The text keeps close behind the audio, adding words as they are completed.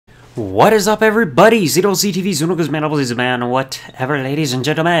What is up, everybody? TheDoubleZTV, Zunug's man, is man, whatever, ladies and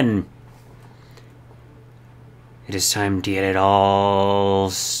gentlemen. It is time to get it all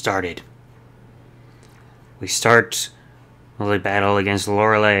started. We start with a battle against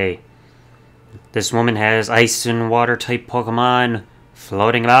Lorelei. This woman has ice and water type Pokemon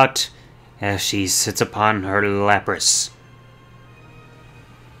floating about as she sits upon her Lapras.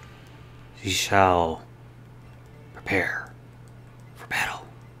 She shall prepare for battle.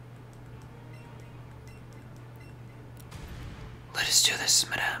 Let us do this,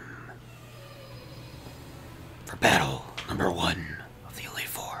 madame. For battle number 1 of the Elite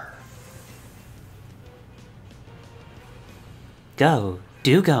Four. Go,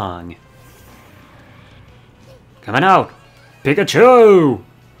 Dugong. Coming out, Pikachu!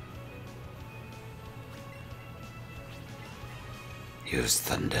 Use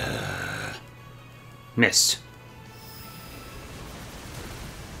thunder. Missed.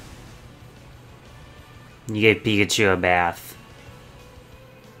 You gave Pikachu a bath.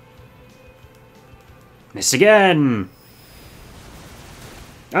 Miss again!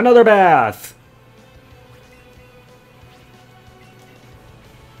 Another bath!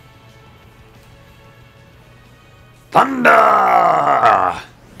 Thunder!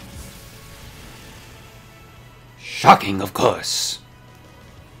 Shocking, of course.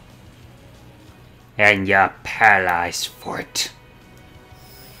 And you're paralyzed for it.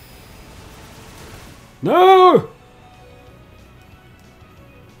 No!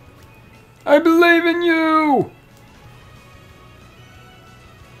 I believe in you!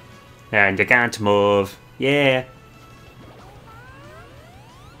 And you can't move. Yeah.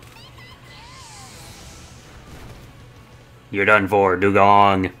 You're done for,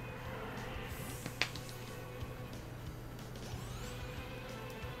 Dugong.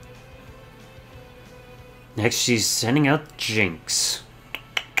 Next, she's sending out Jinx.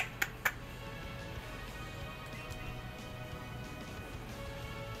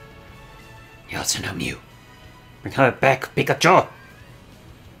 I'll send out Mew. Bring her back, Pikachu!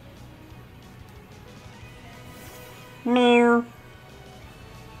 Mew.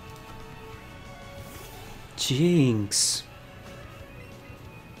 Jinx.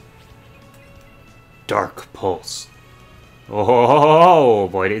 Dark Pulse. Oh,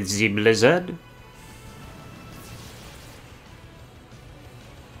 avoided the blizzard.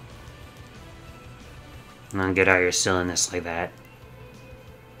 I don't get how you're still in this like that.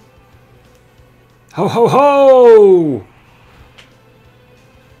 Ho ho ho!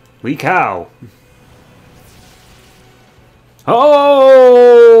 Wee cow.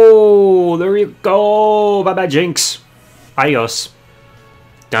 Oh! There you go! Bye bye, Jinx. Adios.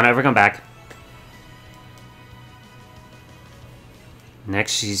 Don't ever come back.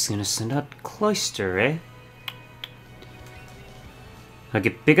 Next, she's gonna send out Cloyster, eh? I'll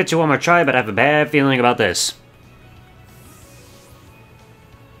give Pikachu one more try, but I have a bad feeling about this.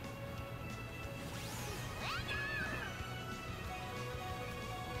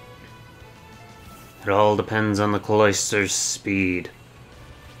 It all depends on the Cloyster's speed.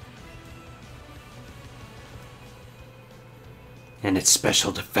 And its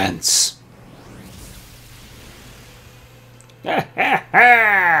special defense. Ha ha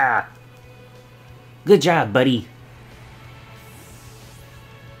ha! Good job, buddy.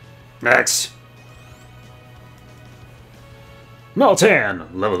 Next.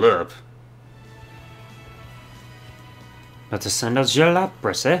 Meltan, level up. About to send out your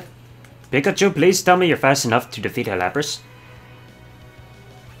Lapras, eh? Pikachu, please tell me you're fast enough to defeat a Lapras.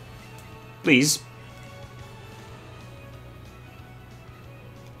 Please.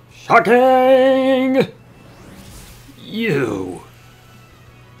 Shocking! You.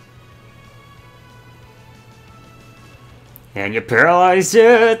 And you paralyzed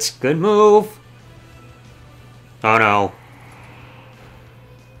it. Good move. Oh no.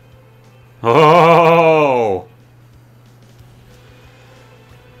 Oh!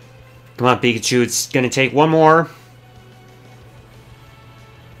 Come on, Pikachu, it's gonna take one more.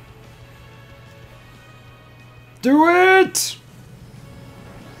 Do it!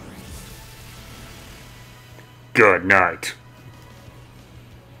 Good night.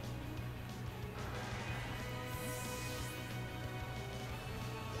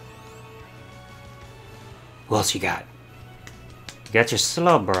 What else you got? You got your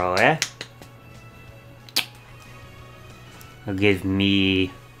Slowbro, eh? Give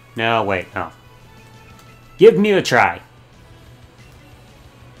me... No, wait, no. Give me a try.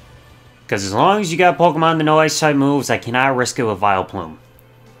 Because as long as you got Pokemon that know Ice-type moves, I cannot risk it with Vileplume.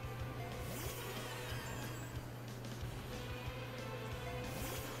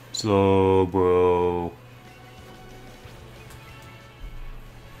 Slowbro.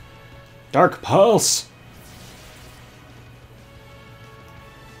 Dark Pulse!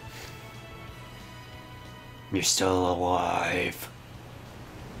 You're still alive.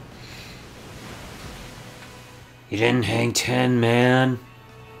 You didn't hang 10, man.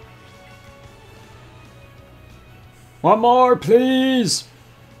 One more, please!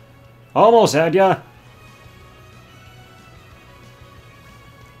 Almost had ya.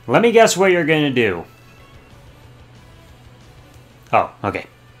 Let me guess what you're gonna do. Oh, okay.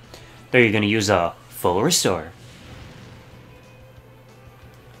 There you're gonna use a full restore.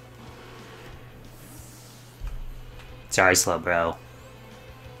 Sorry, slow bro.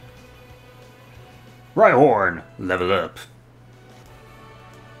 Rhyhorn, level up.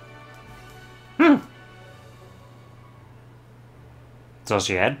 That's all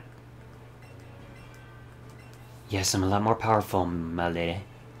she had? Yes, I'm a lot more powerful, my lady.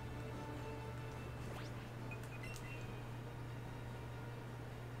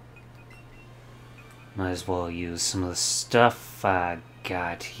 Might as well use some of the stuff I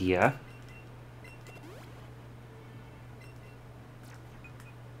got here.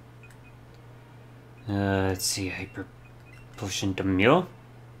 Let's see, Hyper Potion to Mew.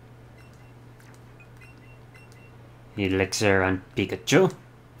 Elixir on Pikachu.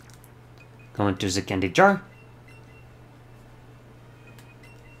 Go into the candy jar.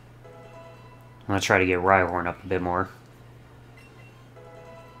 I'm gonna try to get Rhyhorn up a bit more.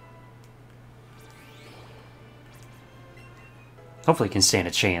 Hopefully he can stand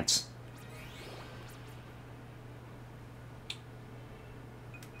a chance.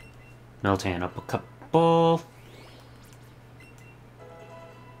 Meltan up a couple.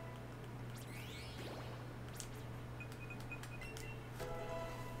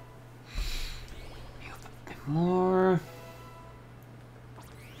 A bit more.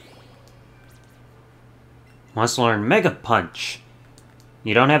 Wants to learn Mega Punch.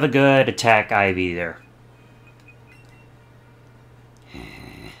 You don't have a good attack IV either.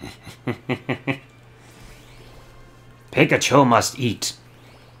 Pikachu must eat.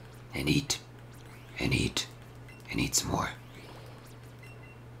 And eat. And eat. And eat some more.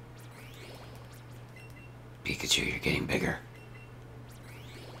 Pikachu, you're getting bigger.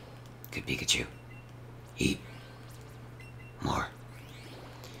 Good Pikachu. Eat. More.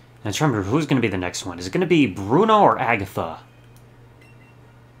 Now try to remember who's going to be the next one. Is it going to be Bruno or Agatha?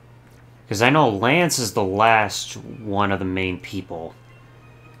 Because I know Lance is the last one of the main people.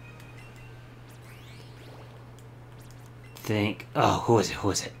 Oh, who is it? Who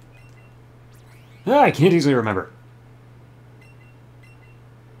is it? Ah, I can't easily remember.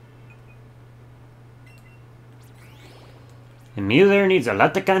 And Mew there needs a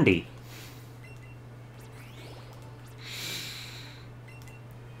lot of candy.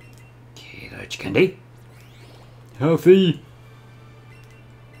 Okay, large candy. Healthy.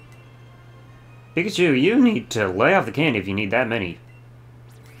 Pikachu, you need to lay off the candy if you need that many.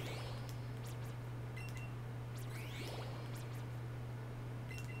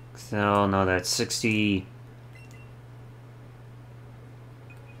 So, no, that's 60.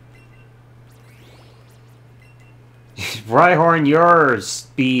 Rhyhorn, your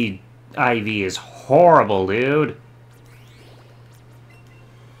speed IV is horrible, dude.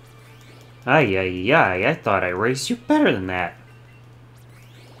 Ay, ay, ay, I thought I raced you better than that.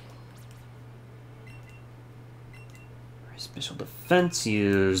 Special defense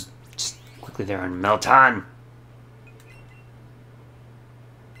used. Just quickly there on Meltan.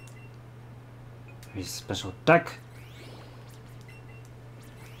 Here's special attack.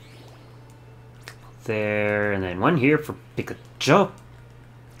 There, and then one here for Pikachu.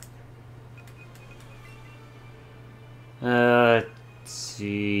 Let's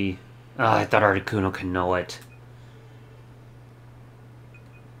see. Oh, I thought Articuno could know it.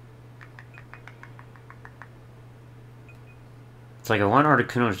 It's like I want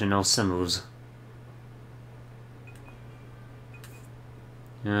Articuno to know some moves.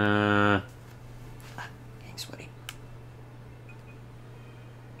 Getting sweaty.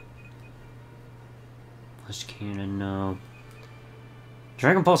 Flash Cannon, no.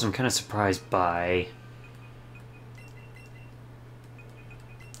 Dragon Pulse, I'm kind of surprised by.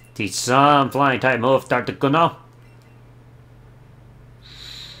 Teach some flying type move, Articuno.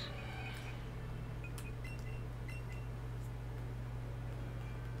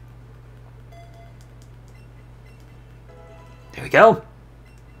 There we go.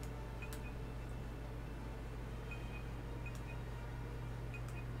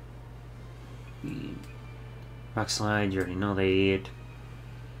 Rock Slide, you already know they eat.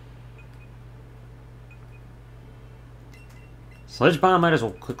 Sludge Bomb, might as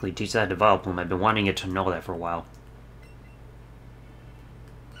well quickly teach that to Vileplume. I've been wanting it to know that for a while.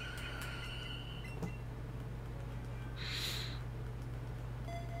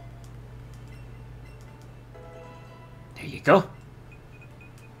 There you go.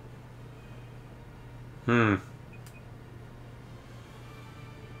 I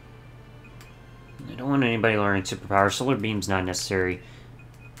don't want anybody learning superpower. Solar beam's not necessary.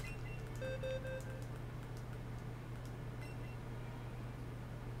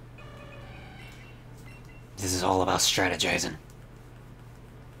 This is all about strategizing.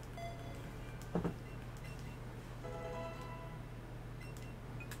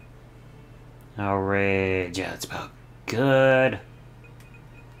 Alright, yeah, that's about good.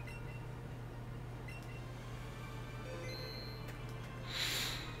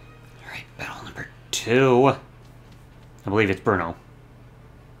 Alright, battle number 2. I believe it's Bruno.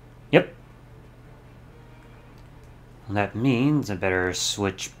 Yep. Well, that means I better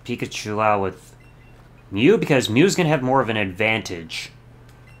switch Pikachu out with Mew, because Mew's gonna have more of an advantage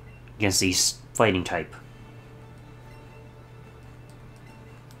against these fighting type.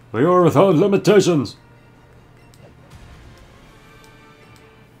 We are without limitations.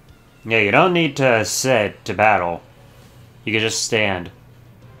 Yeah, you don't need to sit to battle. You can just stand.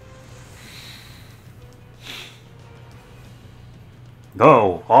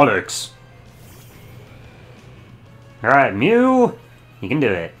 Go, Onyx. Alright, Mew, you can do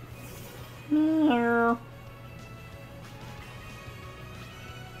it.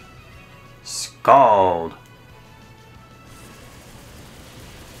 Scald.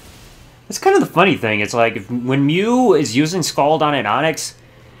 That's kind of the funny thing. It's like, when Mew is using Scald on an Onyx,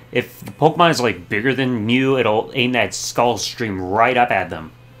 if the Pokemon is like bigger than Mew, it'll aim that Scald stream right up at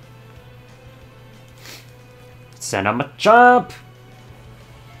them. Send him a jump!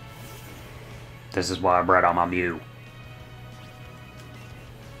 This is why I bred on my Mew.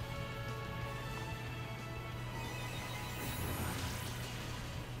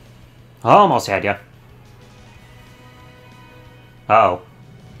 Almost had ya. Uh-oh.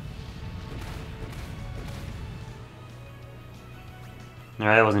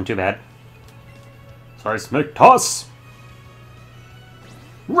 Alright, that wasn't too bad. Seismic toss!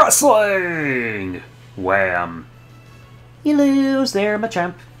 Wrestling! Wham! You lose there, my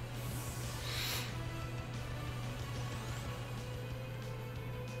champ.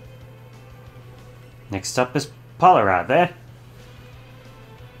 Next up is Poliwrath, eh?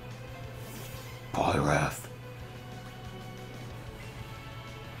 Poliwrath.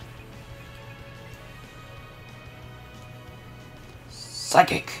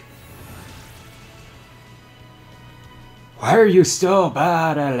 Psychic. Why are you still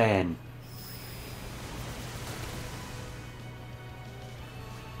battling?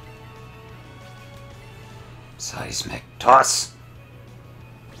 Seismic toss.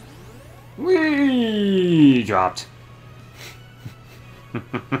 Whee! Dropped.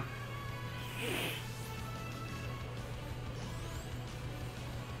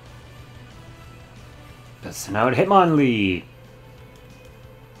 Busting out Hitmonlee.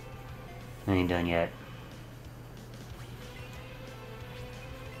 I ain't done yet.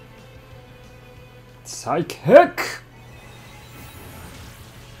 Psychic!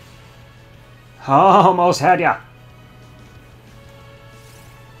 Almost had ya!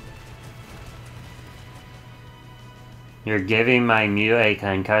 You're giving my Mew a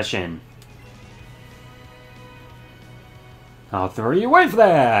concussion. I'll throw you away for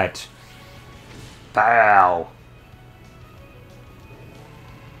that! Bow!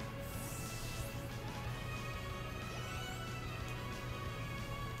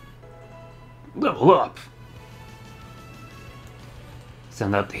 Level up!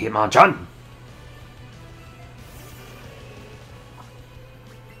 Send out the Hitmonchan!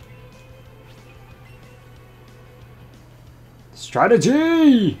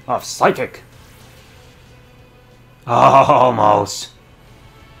 Strategy of Psychic! Almost!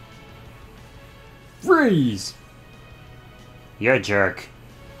 Freeze! You're a jerk.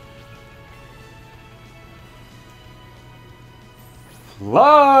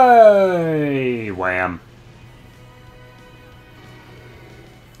 Fly! Wham!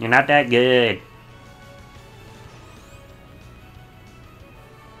 You're not that good.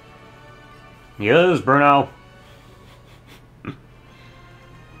 Yes, Bruno.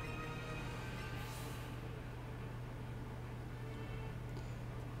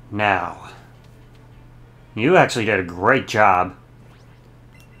 Now, you actually did a great job.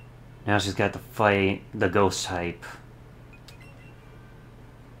 Now she's got to fight the ghost type.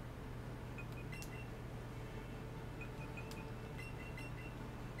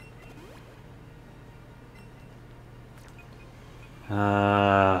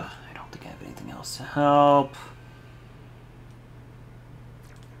 I don't think I have anything else to help.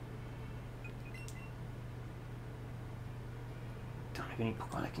 Don't have any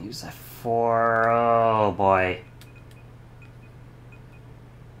Pokemon I can use that for. Oh boy.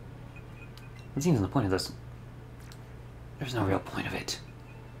 What seems the point of this? There's no real point of it.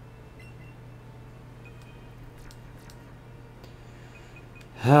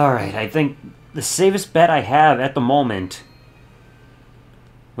 Alright, I think the safest bet I have at the moment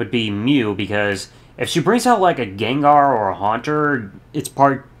would be Mew, because if she brings out like a Gengar or a Haunter, it's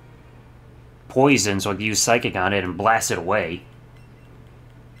part poison, so I can use Psychic on it and blast it away.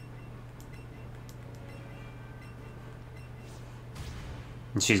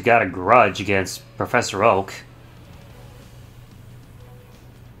 And she's got a grudge against Professor Oak.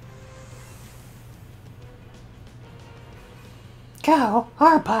 Go,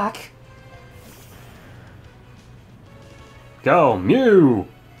 Arbok! Go, Mew!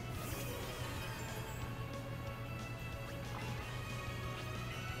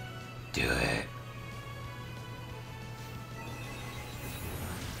 Do it.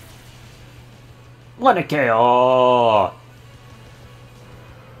 What a KO!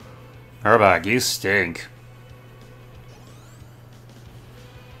 Arbok, you stink.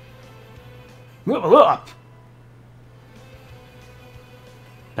 Level up!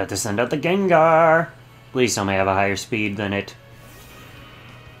 About to send out the Gengar. Please tell me I have a higher speed than it.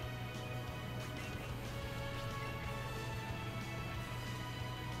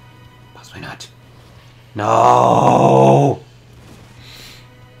 Possibly not. No!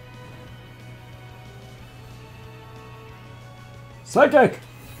 Psychic!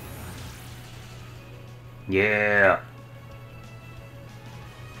 Yeah!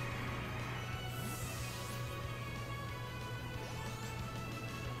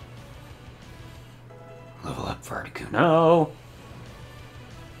 Level up for Articuno.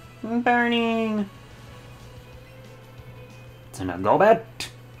 Burning. So now Golbat.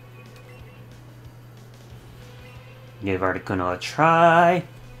 Give Articuno a try.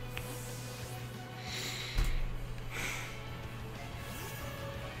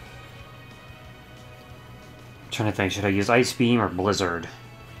 Trying to think, should I use Ice Beam or Blizzard?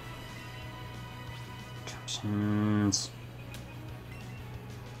 Options.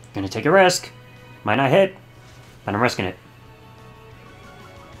 Gonna take a risk. Might not hit, but I'm risking it.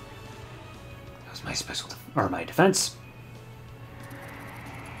 That was my special, or my defense.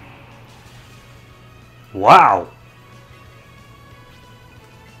 Wow!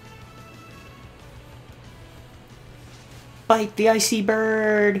 Bite the icy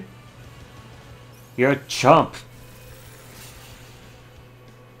bird! You're a chump.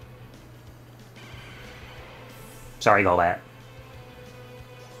 Sorry, Golbat.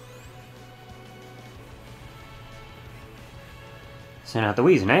 Send out the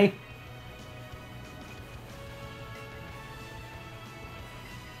Weezing, eh?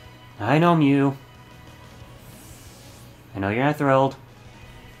 I know, Mew. I know you're not thrilled.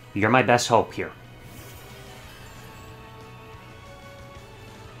 You're my best hope here.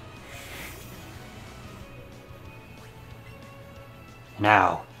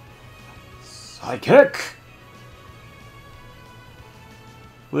 Now, Psychic!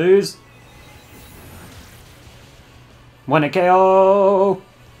 Please. One KO!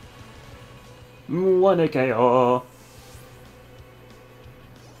 One KO!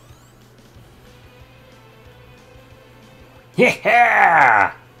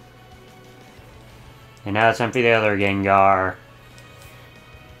 Yeah! And now it's time for the other Gengar.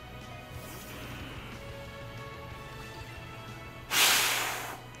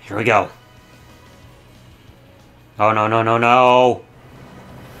 Here we go. Oh, no, no, no, no!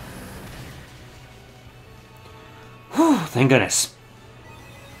 Whew, thank goodness.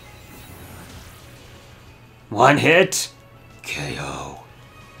 One hit. KO.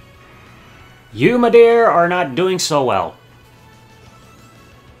 You, my dear, are not doing so well.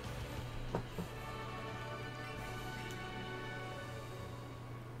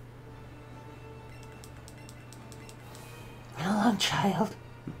 Well done, child.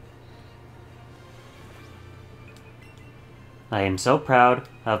 I am so proud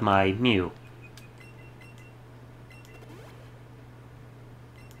of my Mew.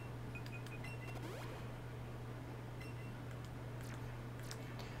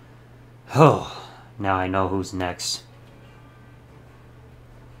 Oh, now I know who's next.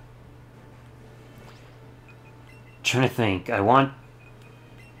 Trying to think. Trying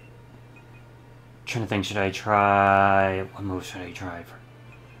to think, should I try... What move should I try for?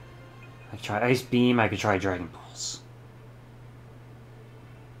 I could try Ice Beam, I could try Dragon Pulse.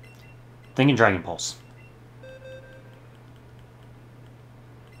 Thinking Dragon Pulse.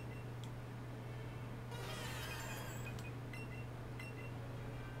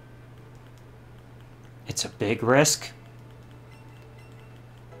 It's a big risk,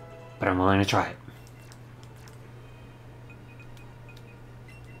 but I'm willing to try it.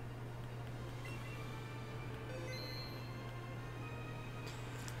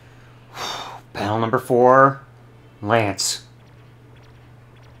 Panel number 4, Lance.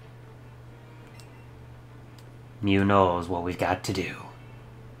 Mew knows what we've got to do.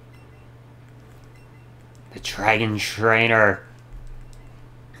 The Dragon Trainer.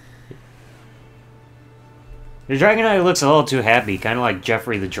 The Dragonite looks a little too happy, kind of like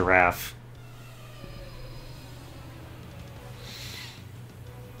Jeffrey the Giraffe.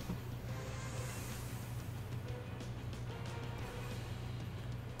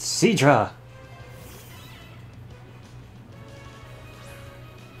 Seadra.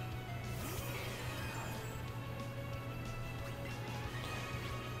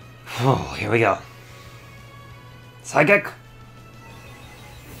 Oh, here we go. Psychic.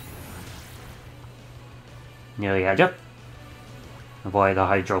 Nearly had you. Avoid the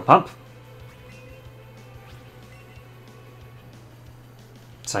Hydro Pump.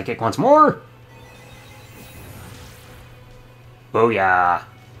 Psychic once more. Booyah.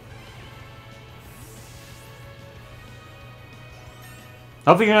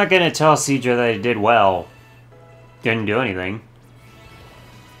 Hopefully you're not going to tell Seadra that it did well. Didn't do anything.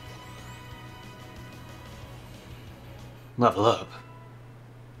 Level up.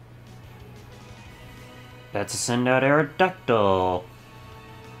 That's to send out Aerodactyl.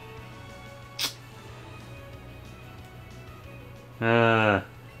 I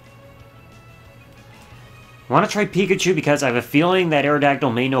want to try Pikachu because I have a feeling that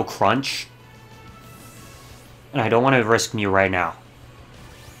Aerodactyl may know Crunch. And I don't want to risk Mew right now.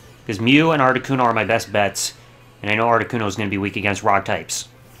 Because Mew and Articuno are my best bets. And I know Articuno is going to be weak against rock types.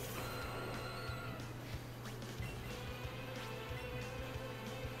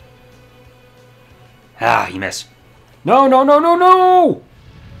 Ah, you miss. No, no, no, no, no!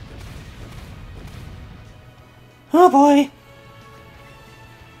 Oh boy.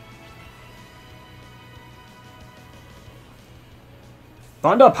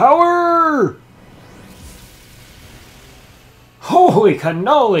 Thunder power! Holy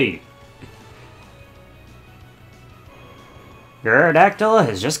cannoli! Your Aerodactyl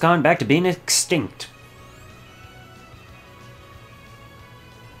has just gone back to being extinct.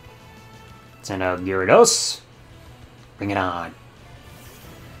 Send out Gyarados. Bring it on.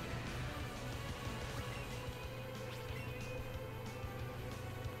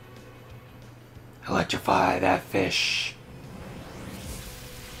 Electrify that fish.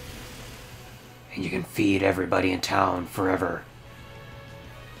 And you can feed everybody in town forever.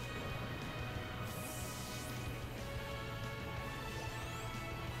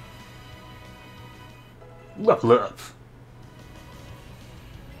 Level up.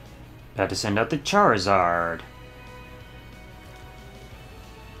 About to send out the Charizard.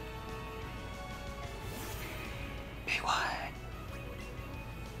 Big one.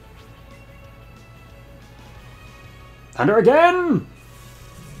 Thunder again!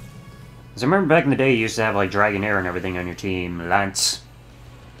 Because I remember back in the day you used to have like Dragonair and everything on your team. Lance.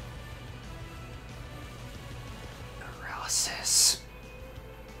 Paralysis.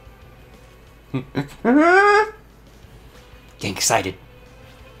 Getting excited.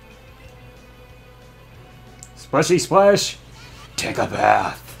 Splashy splash. Take a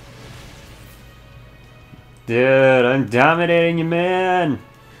bath. Dude, I'm dominating you, man.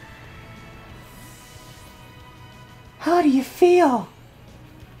 How do you feel?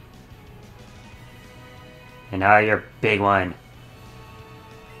 And now your big one.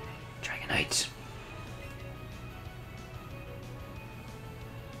 Dragonite.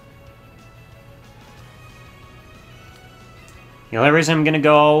 The only reason I'm gonna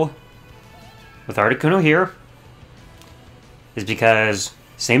go with Articuno here is because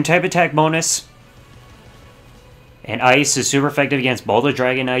same type attack bonus, and Ice is super effective against both the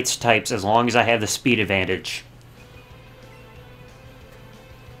Dragonite's types as long as I have the speed advantage.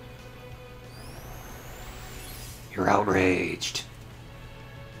 You're outraged.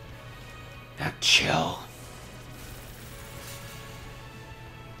 Now chill.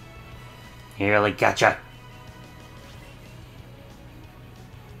 Nearly gotcha.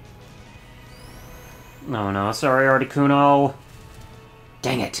 Oh no, sorry Articuno.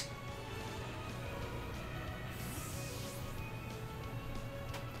 Dang it.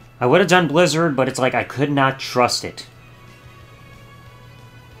 I would have done Blizzard, but it's like I could not trust it.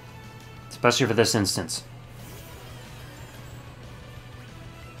 Especially for this instance.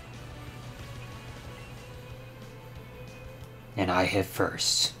 And I hit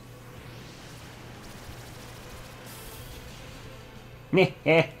first.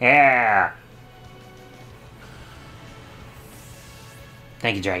 Yeah.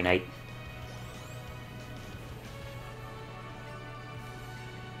 Thank you, Dragonite.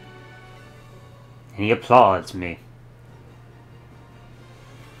 And he applauds me.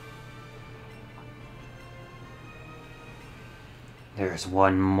 There's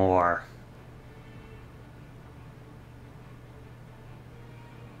one more.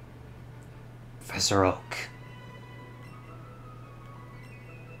 Professor Oak.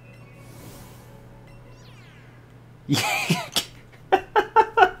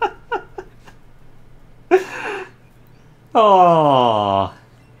 Oh.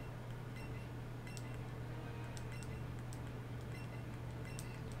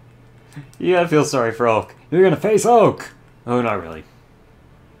 You gotta feel sorry for Oak. You're gonna face Oak! Oh, not really.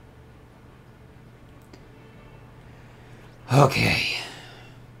 Okay.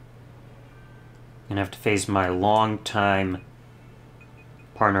 Gonna have to face my longtime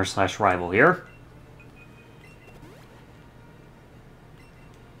partner slash rival here.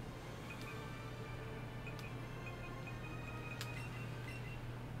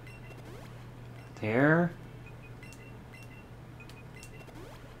 There.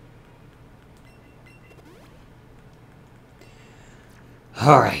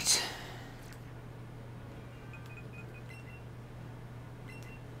 Alright.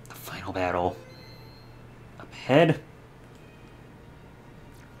 The final battle. Up ahead.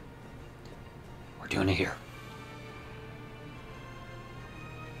 We're doing it here.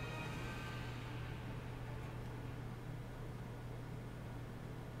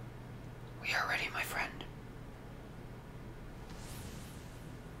 We are ready, my friend.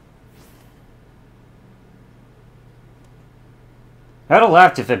 I'd have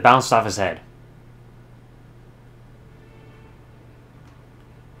laughed if it bounced off his head.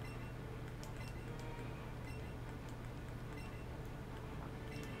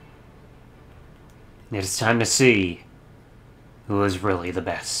 It is time to see who is really the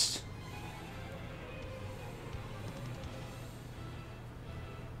best.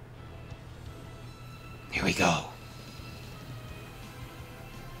 Here we go.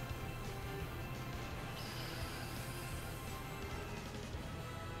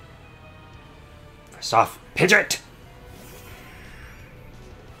 First off, Pidgeot!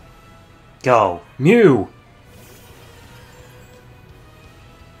 Go, Mew!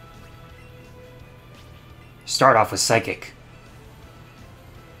 Start off with Psychic.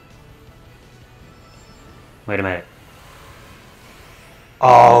 Wait a minute.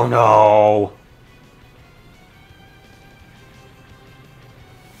 Oh no!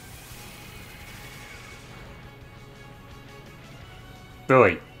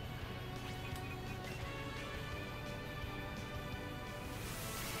 Billy.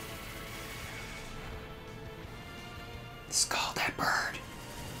 Scald that bird.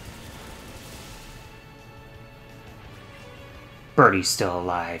 Birdie's still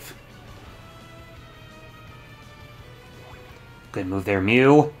alive. Good move there,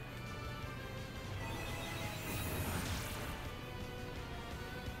 Mew.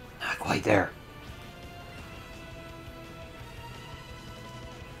 Not quite there.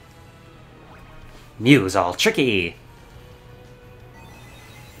 Mew's all tricky.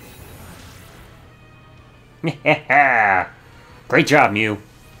 Great job, Mew.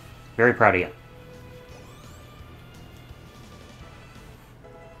 Very proud of you.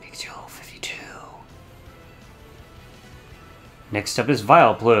 Pikachu 52. Next up is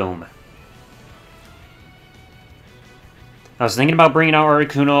Vileplume. I was thinking about bringing out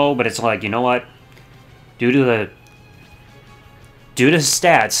Articuno, but it's like, you know what? Due to the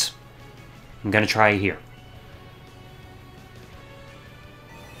stats, I'm gonna try it here.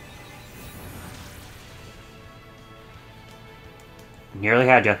 Nearly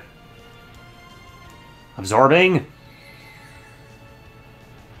had ya. Absorbing.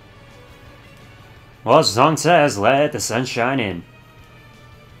 Well, as the song says, let the sun shine in.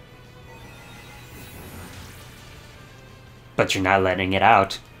 But you're not letting it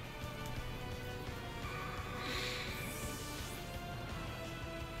out.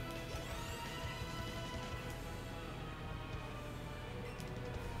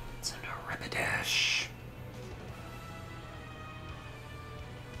 It's a Rapidash.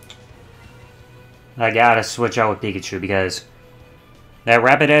 I gotta switch out with Pikachu because that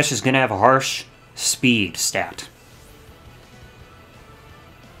Rapidash is gonna have a harsh speed stat.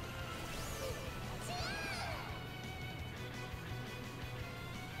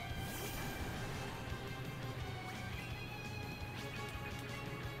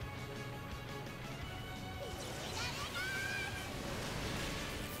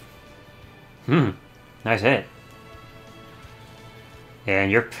 Nice hit.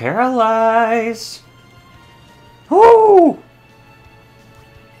 And you're paralyzed. Woo!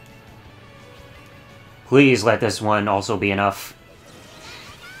 Please let this one also be enough.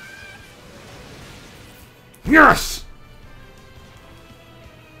 Yes!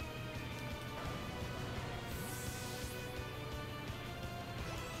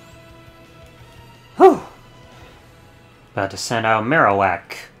 About to send out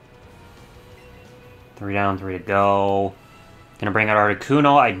Marowak. 3 down, 3 to go. Gonna bring out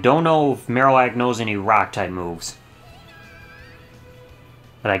Articuno. I don't know if Marowak knows any Rock-type moves.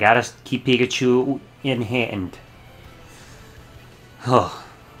 But I gotta keep Pikachu in hand. Oh.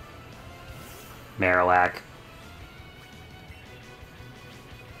 Marowak.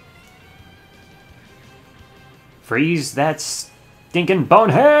 Freeze that stinking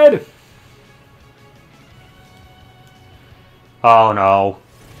bonehead! Oh no.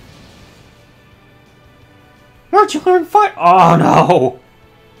 Where'd you learn fire? Oh no!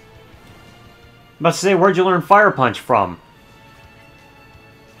 I must say, where'd you learn Fire Punch from?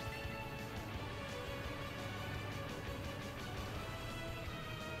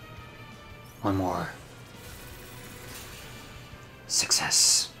 One more.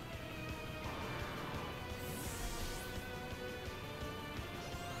 Success.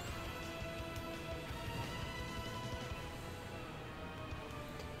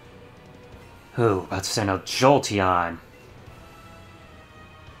 Ooh, about to send out Jolteon.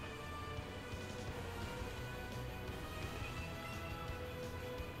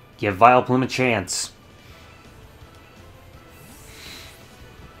 Give Vileplume a chance.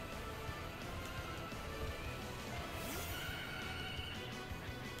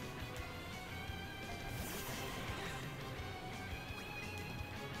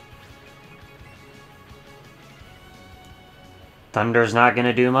 Thunder's not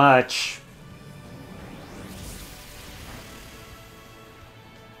gonna do much.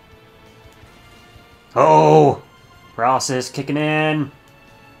 Oh! Paralysis kicking in.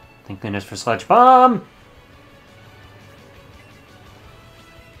 Thank goodness for Sludge Bomb.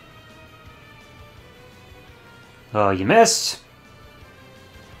 Oh, you missed.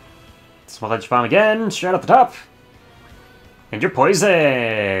 Sludge Bomb again, straight up the top. And you're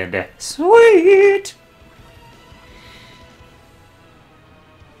poisoned. Sweet!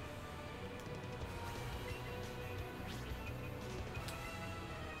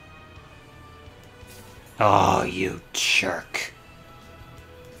 Oh, you jerk.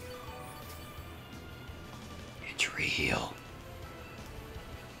 Injury heal.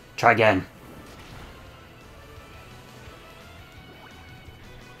 Try again.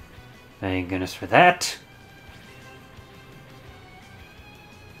 Thank goodness for that.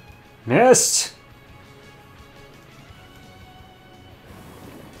 Missed!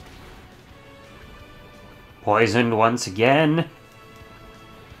 Poisoned once again.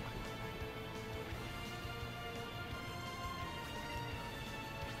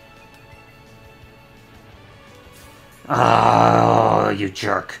 Oh, you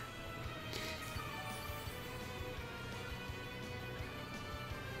jerk.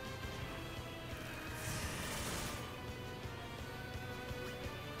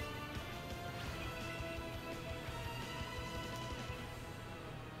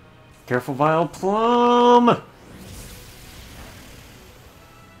 Careful, Vileplume!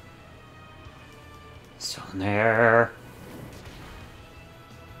 Still in there.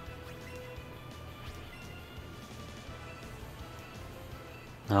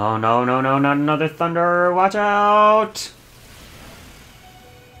 Oh, no, no, no, not another Thunder! Watch out!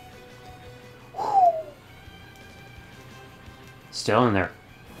 Whew. Still in there.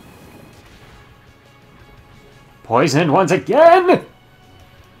 Poisoned once again!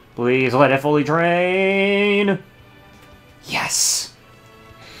 Please let it fully drain! Yes!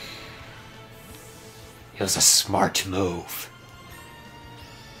 It was a smart move.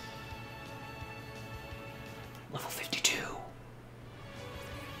 Level 52.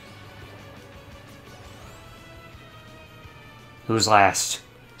 Who's last?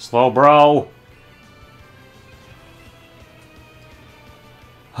 Slow bro.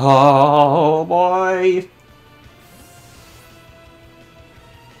 Oh boy.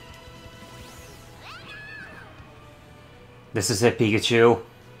 This is it, Pikachu.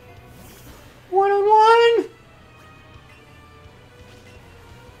 1-on-1.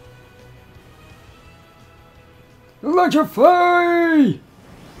 Electrify!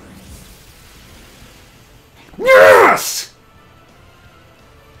 Yes!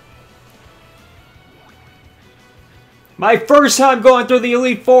 My first time going through the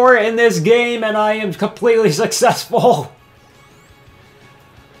Elite Four in this game, and I am completely successful.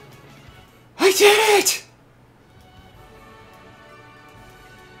 I did it!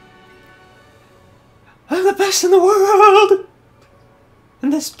 I'm the best in the world! In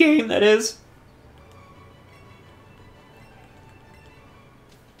this game, that is.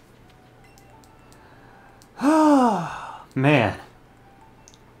 Oh, man.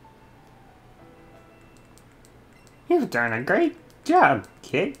 You've done a great job,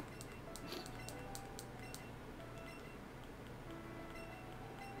 kid.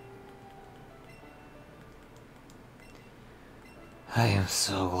 I am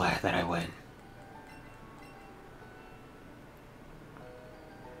so glad that I win.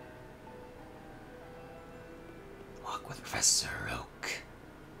 Walk with Professor Oak.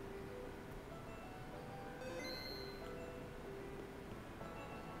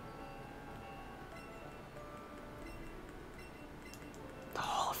 The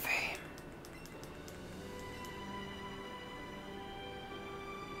Hall of Fame.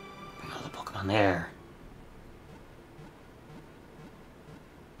 Bring all the Pokemon there.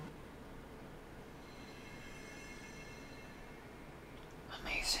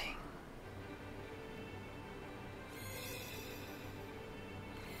 Amazing.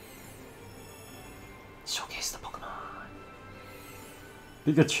 Showcase the Pokemon.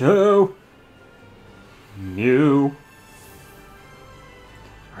 Pikachu. Mew.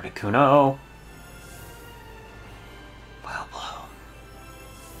 Articuno. Wildblow.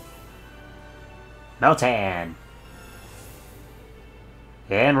 Meltan.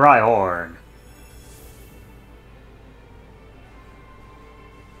 And Rhyhorn.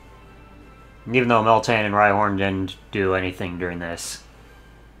 Even though Meltan and Rhyhorn didn't do anything during this.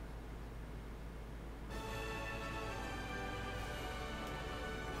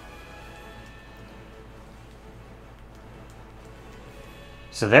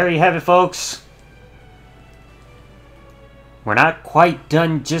 So there you have it, folks. We're not quite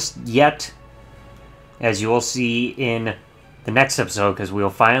done just yet, as you will see in the next episode, because we'll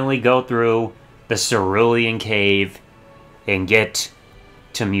finally go through the Cerulean Cave and get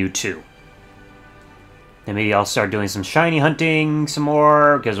to Mewtwo. Then maybe I'll start doing some shiny hunting some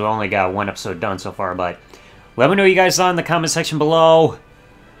more, because we only got one episode done so far, but let me know what you guys thought in the comment section below.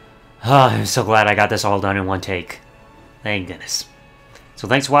 Oh, I'm so glad I got this all done in one take. Thank goodness. So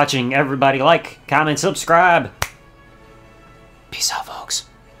thanks for watching, everybody. Like, comment, subscribe.